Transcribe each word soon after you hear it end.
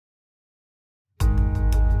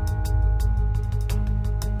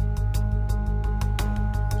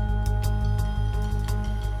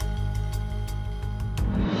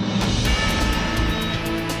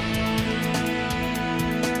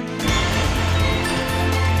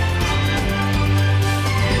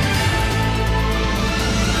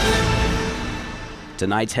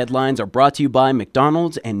Tonight's headlines are brought to you by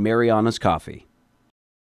McDonald's and Mariana's Coffee.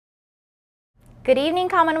 Good evening,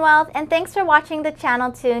 Commonwealth, and thanks for watching the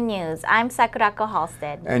Channel 2 News. I'm Sakurako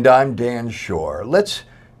Halstead. And I'm Dan Shore. Let's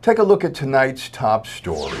take a look at tonight's top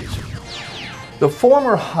stories. The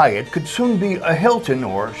former Hyatt could soon be a Hilton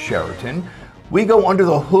or Sheraton. We go under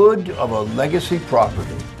the hood of a legacy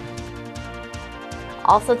property.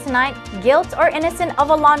 Also tonight, guilt or innocent of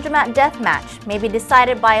a laundromat death match may be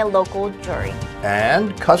decided by a local jury.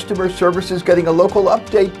 And customer service is getting a local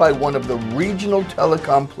update by one of the regional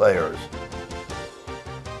telecom players.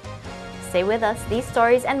 Stay with us. These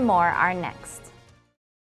stories and more are next.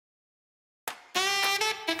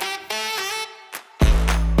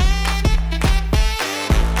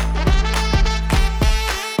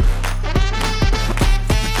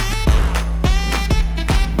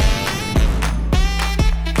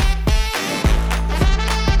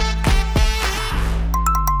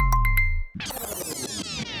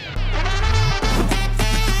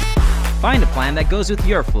 Find a plan that goes with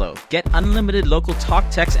your flow. Get unlimited local talk,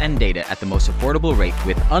 text, and data at the most affordable rate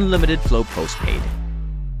with Unlimited Flow Postpaid.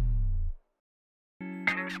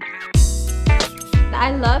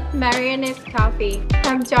 I love Mariana's Coffee.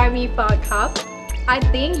 Come join me for a cup. I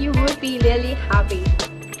think you would be really happy.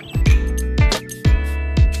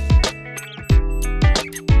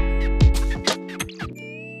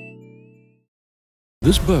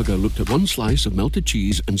 This burger looked at one slice of melted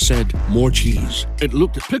cheese and said, more cheese. It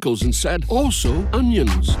looked at pickles and said, also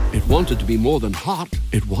onions. It wanted to be more than hot.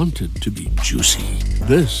 It wanted to be juicy.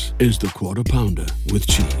 This is the Quarter Pounder with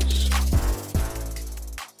cheese.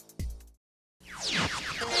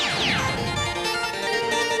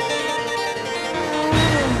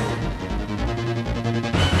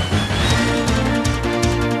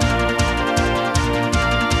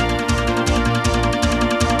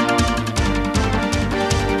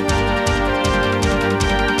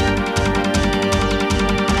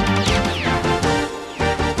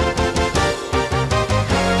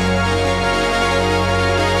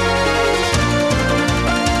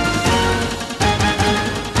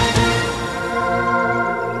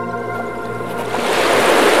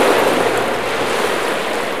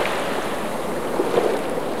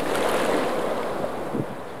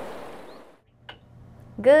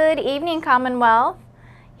 Good evening, Commonwealth.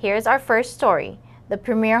 Here's our first story. The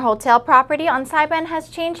premier hotel property on Saipan has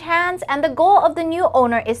changed hands, and the goal of the new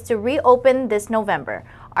owner is to reopen this November.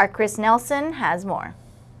 Our Chris Nelson has more.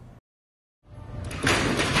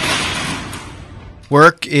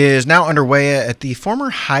 Work is now underway at the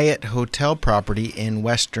former Hyatt hotel property in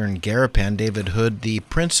western Garapan. David Hood, the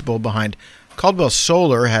principal behind Caldwell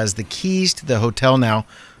Solar, has the keys to the hotel now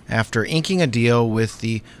after inking a deal with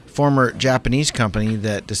the former Japanese company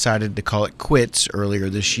that decided to call it quits earlier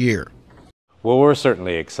this year. Well, we're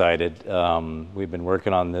certainly excited. We've been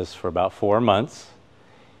working on this for about 4 months.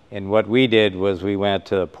 And what we did was we went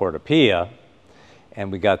to Porta Pia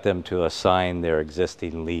and we got them to assign their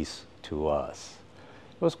existing lease to us.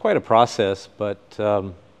 It was quite a process, but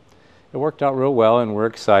it worked out real well, and we're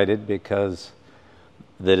excited because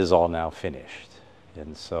that is all now finished.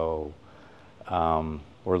 And so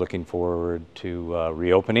we're looking forward to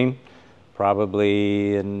reopening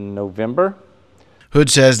probably in November.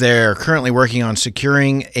 Hood says they're currently working on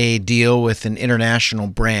securing a deal with an international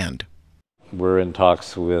brand. We're in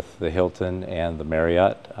talks with the Hilton and the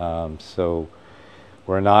Marriott, so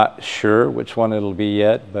we're not sure which one it'll be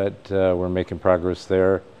yet, but we're making progress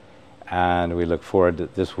there, and we look forward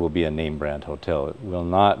that this will be a name brand hotel. It will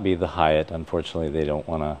not be the Hyatt. Unfortunately, they don't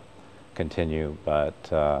want to continue,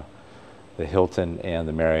 but the Hilton and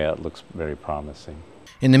the Marriott looks very promising.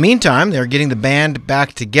 In the meantime, they're getting the band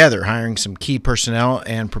back together, hiring some key personnel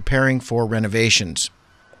and preparing for renovations.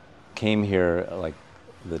 Came here like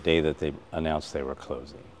the day that they announced they were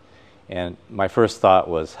closing. And my first thought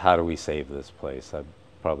was, how do we save this place? I've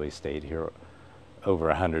probably stayed here over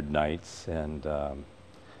 100 nights. And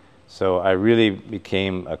so I really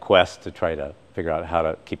became a quest to try to figure out how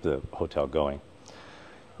to keep the hotel going.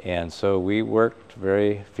 And so we worked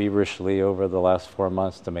very feverishly over the last 4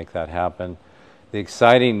 months to make that happen. The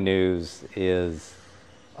exciting news is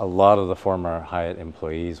a lot of the former Hyatt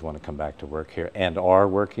employees want to come back to work here and are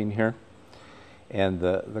working here. And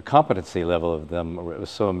the competency level of them, it was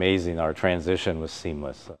so amazing. Our transition was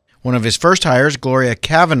seamless. One of his first hires, Gloria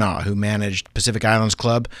Kavanaugh, who managed Pacific Islands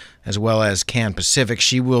Club as well as Can Pacific.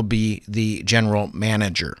 She will be the general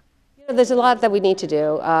manager. There's a lot that we need to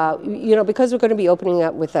do. Because we're going to be opening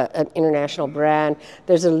up with an international brand,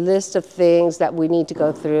 there's a list of things that we need to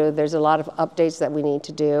go through. There's a lot of updates that we need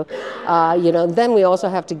to do. Then we also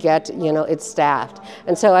have to get, it staffed.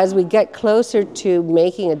 And so as we get closer to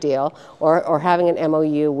making a deal or having an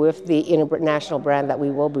MOU with the international brand that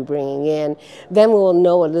we will be bringing in, then we will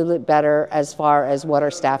know a little bit better as far as what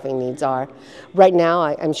our staffing needs are. Right now,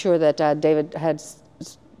 I'm sure that David had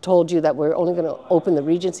told you that we're only going to open the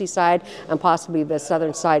Regency side and possibly the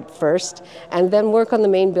southern side first, and then work on the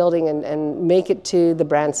main building and make it to the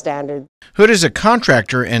brand standard. Hood is a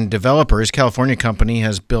contractor and developer. His California company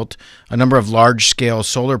has built a number of large-scale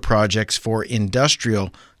solar projects for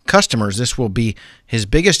industrial customers. This will be his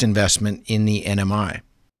biggest investment in the NMI.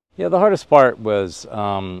 Yeah, the hardest part was,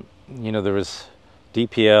 there was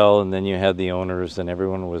DPL, and then you had the owners, and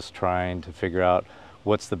everyone was trying to figure out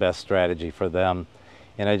what's the best strategy for them.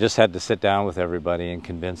 And I just had to sit down with everybody and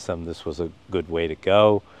convince them this was a good way to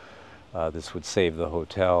go. This would save the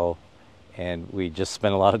hotel. And we just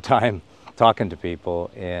spent a lot of time talking to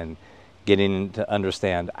people and getting to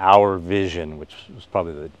understand our vision, which was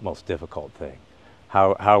probably the most difficult thing.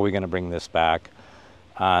 How are we going to bring this back?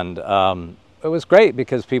 And it was great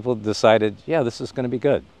because people decided, yeah, this is going to be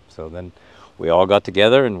good. So then we all got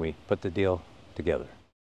together and we put the deal together.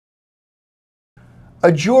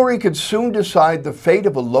 A jury could soon decide the fate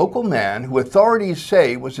of a local man who authorities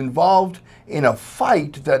say was involved in a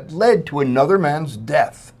fight that led to another man's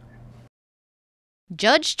death.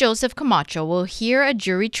 Judge Joseph Camacho will hear a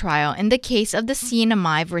jury trial in the case of the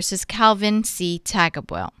CNMI versus Calvin C.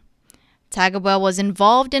 Tagabuel. Tagabuel was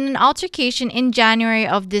involved in an altercation in January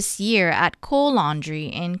of this year at Coal Laundry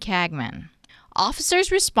in Cagman.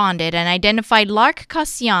 Officers responded and identified Lark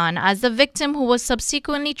Casian as the victim, who was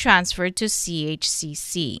subsequently transferred to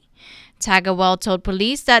CHCC. Tagabuel told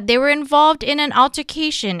police that they were involved in an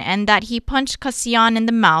altercation and that he punched Casian in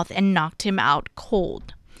the mouth and knocked him out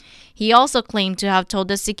cold. He also claimed to have told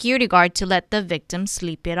the security guard to let the victim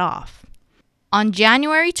sleep it off. On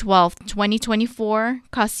January 12, 2024,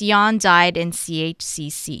 Casian died in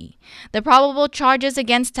CHCC. The probable charges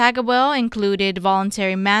against Tagabuel included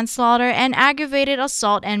voluntary manslaughter and aggravated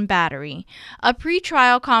assault and battery. A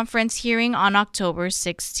pre-trial conference hearing on October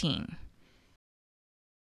 16.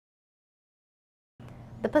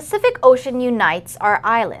 The Pacific Ocean unites our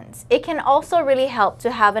islands. It can also really help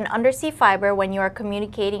to have an undersea fiber when you are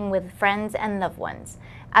communicating with friends and loved ones.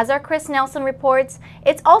 As our Chris Nelson reports,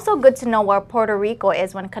 it's also good to know where Puerto Rico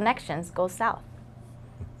is when connections go south.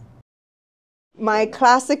 My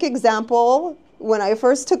classic example, when I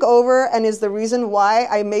first took over, and is the reason why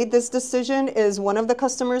I made this decision, is one of the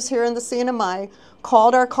customers here in the CNMI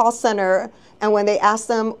called our call center, and when they asked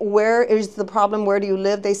them, where is the problem, where do you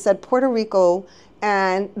live, they said Puerto Rico,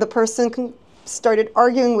 and the person started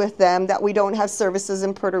arguing with them that we don't have services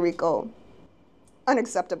in Puerto Rico.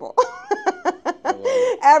 Unacceptable.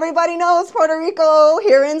 Everybody knows Puerto Rico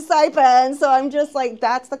here in Saipan, so I'm just like,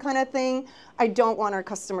 that's the kind of thing I don't want our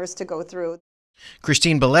customers to go through.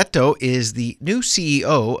 Christine Belletto is the new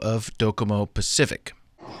CEO of Docomo Pacific.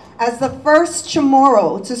 As the first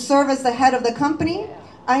Chamorro to serve as the head of the company,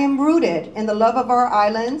 I am rooted in the love of our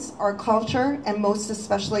islands, our culture, and most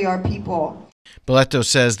especially our people. Belletto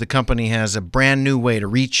says the company has a brand new way to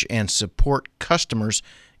reach and support customers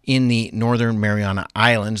in the Northern Mariana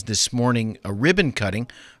Islands. This morning, a ribbon cutting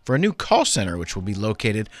for a new call center, which will be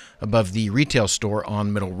located above the retail store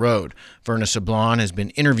on Middle Road. Verna Sablon has been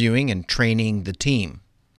interviewing and training the team.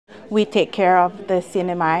 We take care of the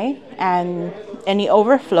CNMI, and any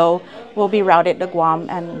overflow will be routed to Guam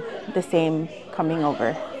and the same coming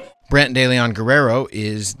over. Brent De Leon Guerrero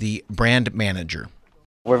is the brand manager.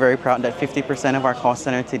 We're very proud that 50% of our call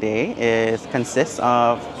center today consists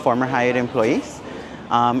of former Hyatt employees.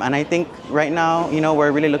 And I think right now,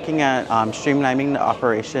 we're really looking at streamlining the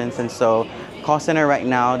operations. And so call center right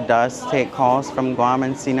now does take calls from Guam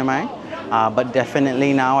and CNMI, but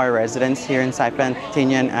definitely now our residents here in Saipan,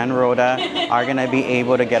 Tinian, and Rhoda are going to be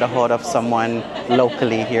able to get a hold of someone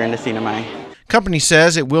locally here in the CNMI. Company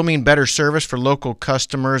says it will mean better service for local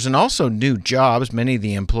customers and also new jobs. Many of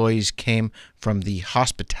the employees came from the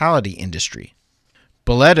hospitality industry.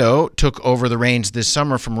 Belletto took over the reins this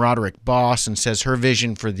summer from Roderick Boss and says her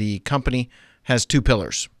vision for the company has two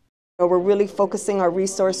pillars. We're really focusing our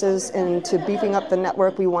resources into beefing up the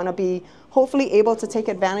network. We want to be hopefully able to take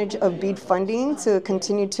advantage of BEAD funding to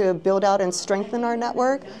continue to build out and strengthen our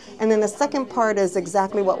network. And then the second part is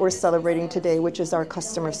exactly what we're celebrating today, which is our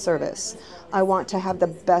customer service. I want to have the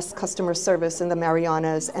best customer service in the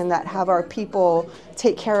Marianas, and that have our people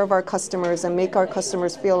take care of our customers and make our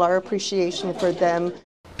customers feel our appreciation for them.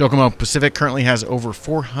 Docomo Pacific currently has over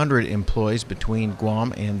 400 employees between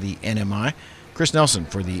Guam and the NMI. Chris Nelson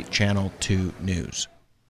for the Channel 2 News.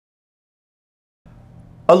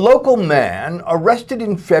 A local man arrested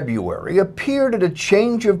in February appeared at a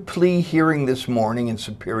change of plea hearing this morning in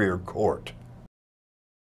Superior Court.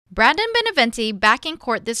 Brandon Benavente back in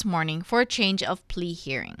court this morning for a change of plea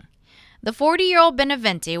hearing. The 40-year-old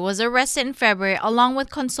Benavente was arrested in February along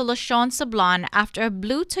with Consolacion Sablan after a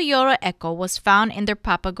blue Toyota Echo was found in their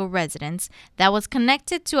Papago residence that was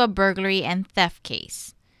connected to a burglary and theft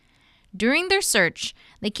case. During their search,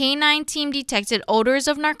 the K-9 team detected odors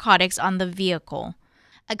of narcotics on the vehicle.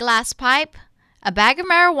 A glass pipe, a bag of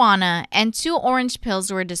marijuana, and 2 orange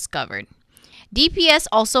pills were discovered. DPS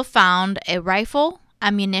also found a rifle,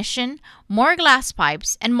 ammunition, more glass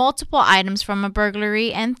pipes, and multiple items from a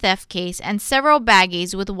burglary and theft case and several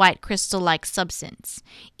baggies with white crystal-like substance.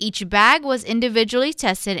 Each bag was individually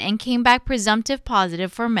tested and came back presumptive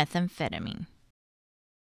positive for methamphetamine.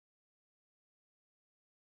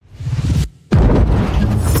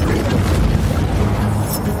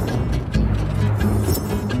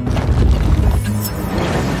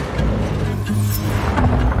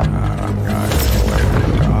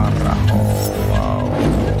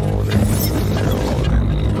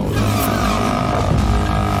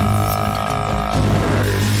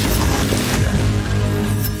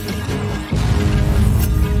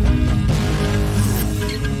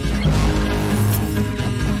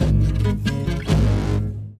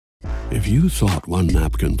 If you thought 1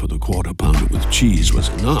 napkin for the quarter pounder with cheese was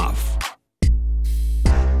enough,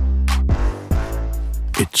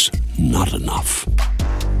 it's not enough.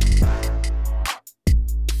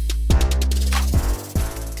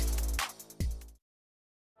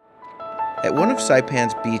 At one of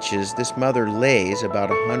Saipan's beaches, this mother lays about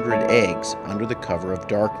 100 eggs under the cover of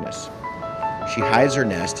darkness. She hides her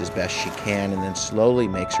nest as best she can and then slowly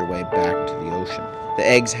makes her way back to the ocean. The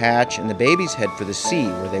eggs hatch and the babies head for the sea,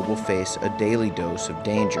 where they will face a daily dose of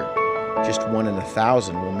danger. Just 1 in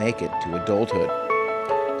 1,000 will make it to adulthood.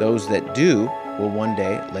 Those that do will one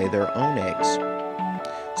day lay their own eggs.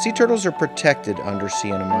 Sea turtles are protected under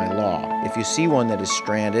CNMI law. If you see one that is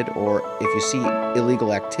stranded or if you see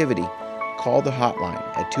illegal activity, call the hotline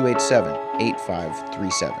at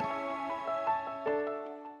 287-8537.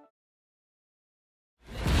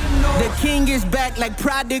 The king is back like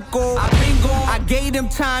prodigal. I gave him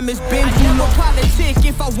time, it's been too long. Politic,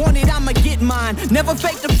 if I want it, I'ma get mine. Never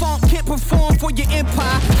fake the funk, can't perform for your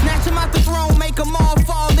empire. Snatch him out the throne, make them all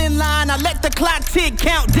fall in line. I let the clock tick,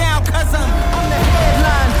 count down, cause I'm on the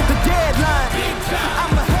headline, the deadline.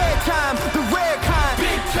 I'm ahead time, the rare kind.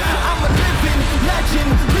 I'm a living legend,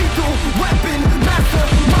 lethal weapon, master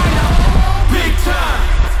minor, big time.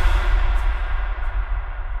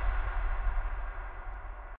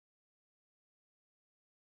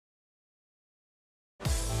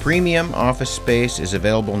 Premium office space is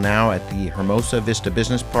available now at the Hermosa Vista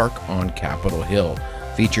Business Park on Capitol Hill.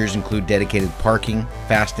 Features include dedicated parking,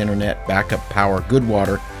 fast internet, backup power, good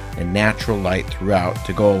water, and natural light throughout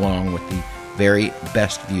to go along with the very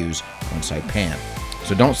best views on Saipan.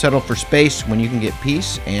 So don't settle for space when you can get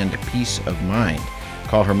peace and peace of mind.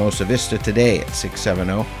 Call Hermosa Vista today at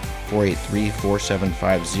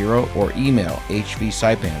 670-483-4750 or email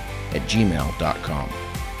hvsaipan@gmail.com.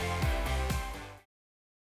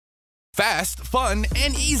 Fast, fun,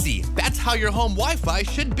 and easy. That's how your home Wi-Fi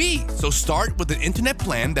should be. So start with an internet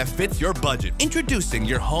plan that fits your budget. Introducing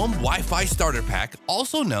your home Wi-Fi starter pack,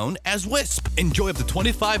 also known as WISP. Enjoy up to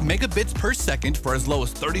 25 megabits per second for as low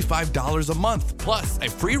as $35 a month. Plus, a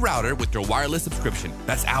free router with your wireless subscription.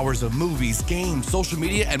 That's hours of movies, games, social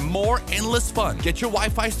media, and more endless fun. Get your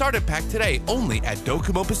Wi-Fi starter pack today only at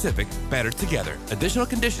Docomo Pacific. Better together. Additional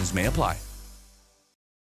conditions may apply.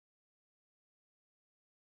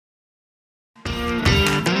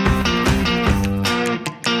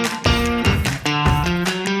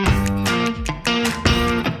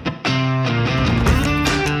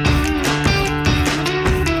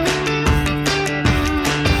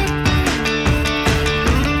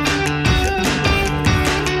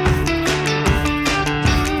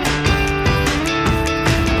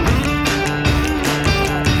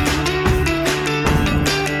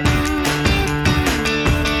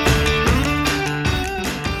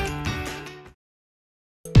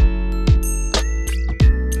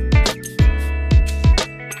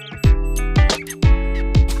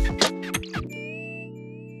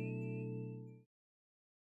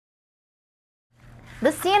 The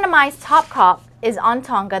CNMI's top cop is on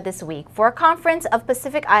Tonga this week for a conference of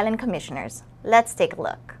Pacific Island commissioners. Let's take a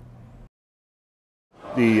look.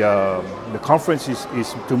 The conference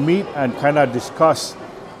is to meet and kind of discuss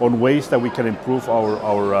on ways that we can improve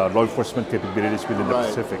our law enforcement capabilities within the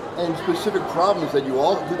Pacific. And specific problems that you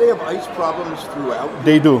all, do they have ice problems throughout?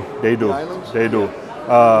 They do. The islands? They do.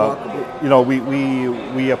 You know,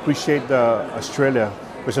 we appreciate Australia,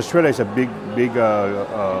 because Australia is a big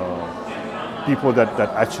people that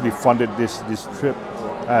actually funded this trip.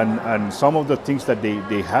 And some of the things that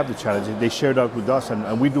they have, the challenges, they shared out with us,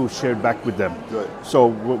 and we do share back with them. Good. So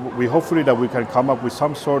we hopefully that we can come up with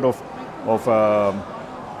some sort of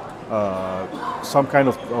some kind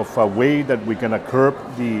of a way that we can curb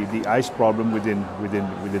the ice problem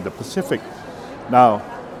within the Pacific. Now,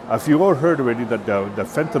 have you all heard already that the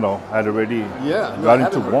fentanyl had already got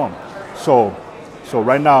into Guam? So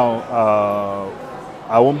right now,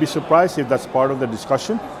 I won't be surprised if that's part of the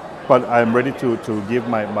discussion. But I'm ready to give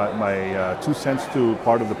my 2 cents to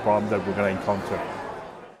part of the problem that we're going to encounter.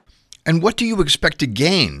 And what do you expect to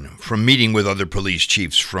gain from meeting with other police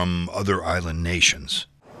chiefs from other island nations?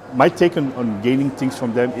 My take on gaining things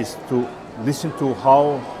from them is to listen to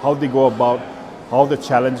how they go about, all the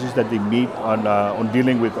challenges that they meet on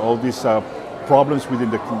dealing with all these problems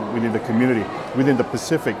within the community, within the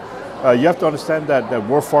Pacific. You have to understand that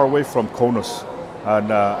we're far away from Konos.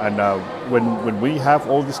 And when we have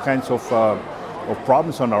all these kinds of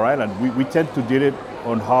problems on our island, we tend to deal it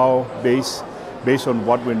on how based on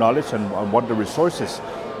what we knowledge and on what the resources.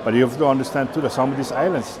 But you have to understand too that some of these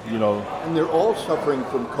islands, you know, and they're all suffering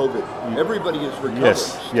from COVID. Everybody is recovered.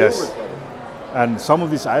 Yes. Recovered. And some of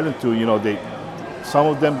these islands too, you know, some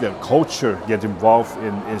of them, their culture get involved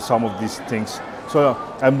in some of these things. So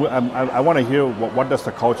I want to hear what does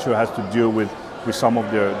the culture has to do with some of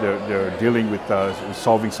their dealing with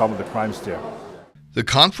solving some of the crimes there. The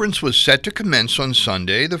conference was set to commence on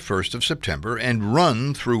Sunday, the 1st of September, and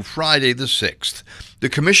run through Friday, the 6th. The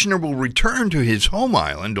commissioner will return to his home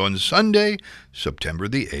island on Sunday, September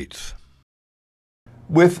the 8th.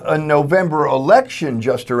 With a November election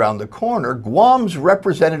just around the corner, Guam's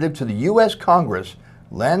representative to the U.S. Congress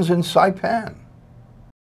lands in Saipan.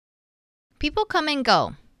 People come and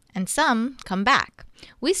go, and some come back.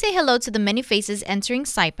 We say hello to the many faces entering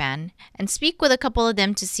Saipan and speak with a couple of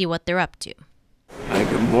them to see what they're up to.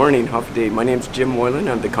 Good morning, Hafa Day. My name is Jim Moylan.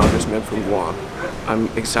 I'm the congressman from Guam. I'm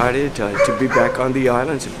excited to be back on the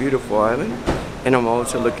island. It's a beautiful island. And I'm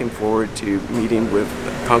also looking forward to meeting with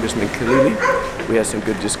Congressman Kalili. We had some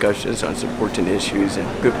good discussions on some important issues, and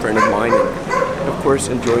a good friend of mine, and of course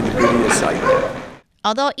enjoyed the beauty of Saipan.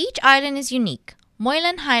 Although each island is unique,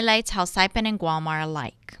 Moylan highlights how Saipan and Guam are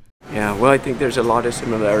alike. Yeah, well, I think there's a lot of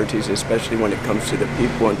similarities, especially when it comes to the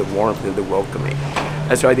people and the warmth and the welcoming.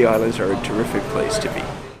 That's why the islands are a terrific place to be.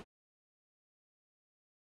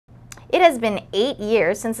 It has been 8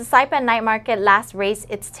 years since the Saipan Night Market last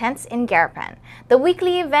raised its tents in Garapan. The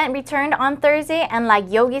weekly event returned on Thursday, and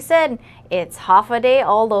like Yogi said, it's Hafa Day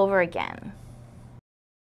all over again.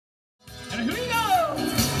 And here we go!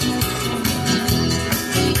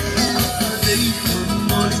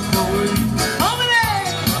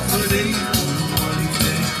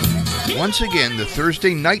 Once again, the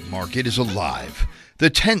Thursday night market is alive. The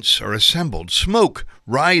tents are assembled. Smoke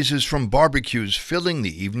rises from barbecues filling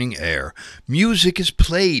the evening air. Music is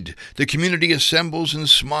played. The community assembles and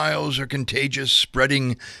smiles are contagious,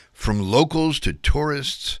 spreading from locals to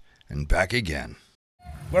tourists and back again.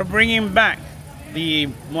 We're bringing back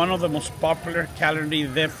one of the most popular calendar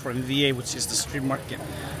event for MVA, which is the street market.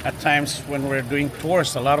 At times when we're doing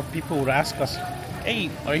tours, a lot of people would ask us,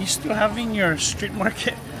 hey, are you still having your street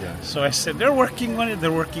market? Yeah. So I said, they're working on it,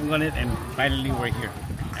 and finally we're here.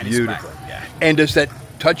 And Beautiful. It's back. Yeah. And does that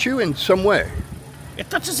touch you in some way? It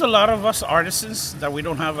touches a lot of us artisans that we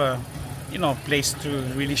don't have a place to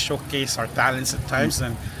really showcase our talents at times,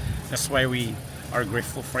 and that's why we are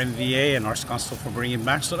grateful for NVA and Arts Council for bringing it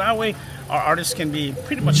back. So that way our artists can be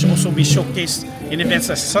pretty much also be showcased in events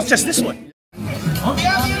such as this one. On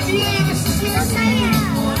behalf of the NVA, this is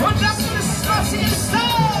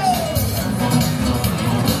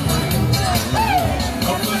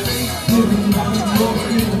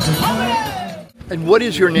And what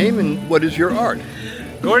is your name and what is your art?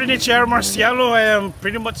 Gordon H.R. Marcialo. I am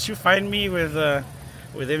pretty much, you find me with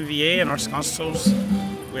MVA and Arts Councils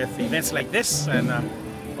with events like this, and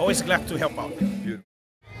always glad to help out.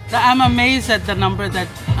 I'm amazed at the number that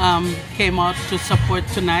came out to support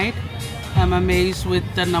tonight. I'm amazed with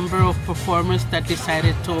the number of performers that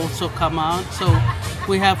decided to also come out. So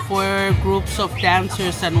we have 4 groups of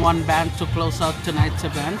dancers and 1 band to close out tonight's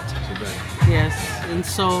event. Yes, and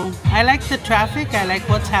so I like the traffic, I like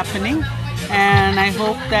what's happening, and I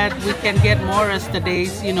hope that we can get more as the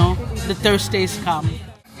days, the Thursdays come.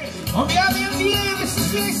 On behalf of the NVA, this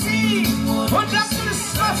is CAC. One drop to the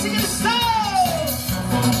slots in the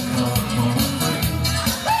style.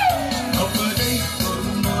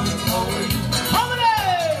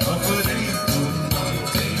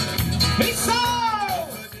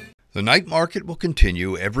 The night market will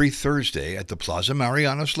continue every Thursday at the Plaza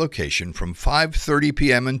Marianas location from 5:30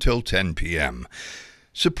 p.m. until 10 p.m.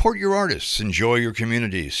 Support your artists, enjoy your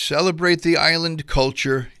communities, celebrate the island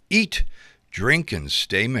culture, eat, drink, and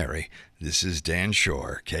stay merry. This is Dan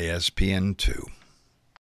Shore, KSPN2.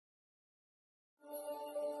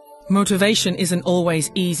 Motivation isn't always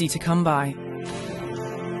easy to come by.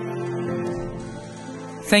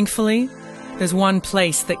 Thankfully, there's one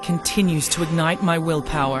place that continues to ignite my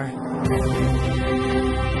willpower.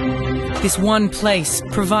 This one place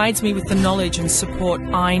provides me with the knowledge and support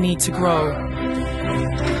I need to grow,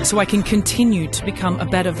 so I can continue to become a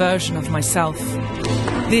better version of myself.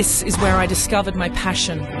 This is where I discovered my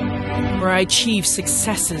passion, where I achieved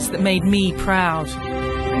successes that made me proud.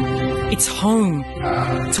 It's home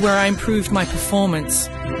to where I improved my performance,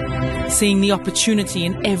 seeing the opportunity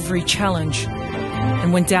in every challenge.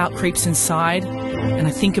 And when doubt creeps inside and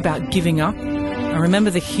I think about giving up, I remember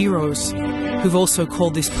the heroes who've also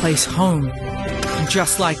called this place home. And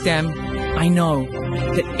just like them, I know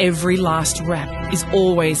that every last rep is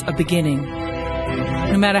always a beginning.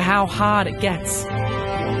 No matter how hard it gets,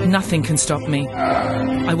 nothing can stop me.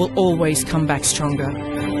 I will always come back stronger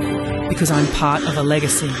because I'm part of a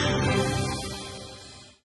legacy.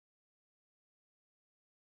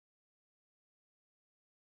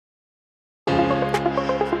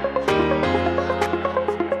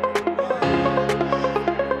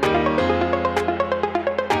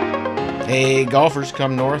 Hey, golfers,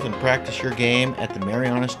 come north and practice your game at the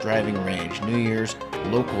Marianas Driving Range. New Year's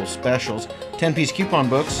local specials. 10-piece coupon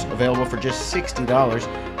books available for just $60.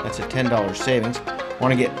 That's a $10 savings.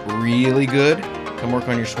 Want to get really good? Come work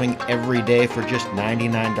on your swing every day for just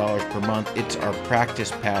 $99 per month. It's our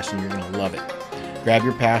practice pass and you're going to love it. Grab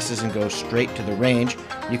your passes and go straight to the range.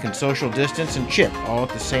 You can social distance and chip all at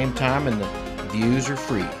the same time, and the views are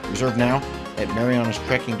free. Reserve now at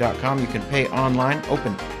marianastrekking.com. You can pay online,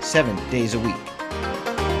 open 7 days a week.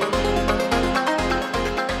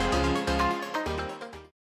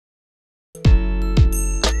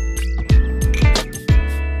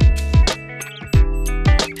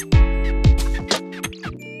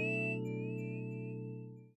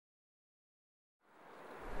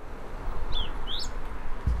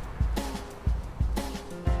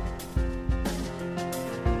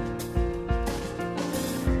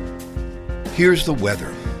 Here's the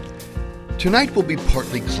weather. Tonight will be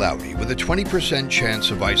partly cloudy with a 20%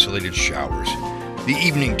 chance of isolated showers. The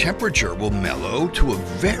evening temperature will mellow to a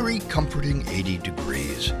very comforting 80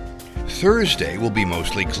 degrees. Thursday will be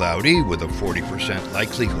mostly cloudy with a 40%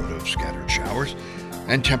 likelihood of scattered showers,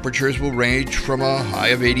 and temperatures will range from a high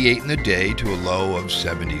of 88 in the day to a low of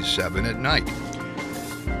 77 at night.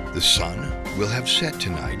 The sun will have set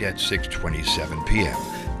tonight at 6:27 p.m.,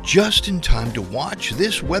 just in time to watch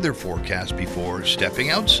this weather forecast before stepping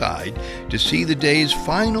outside to see the day's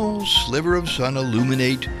final sliver of sun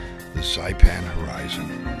illuminate the Saipan horizon.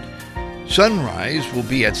 Sunrise will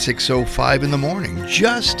be at 6:05 in the morning,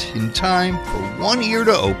 just in time for one ear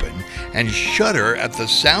to open and shudder at the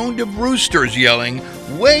sound of roosters yelling,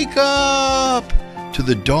 "Wake up!" to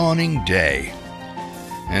the dawning day.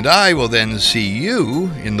 And I will then see you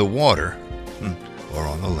in the water or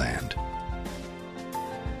on the land.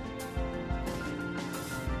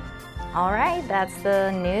 All right, that's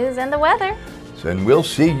the news and the weather. And we'll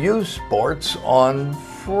see you sports on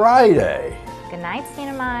Friday. Good night,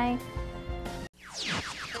 Sinamai.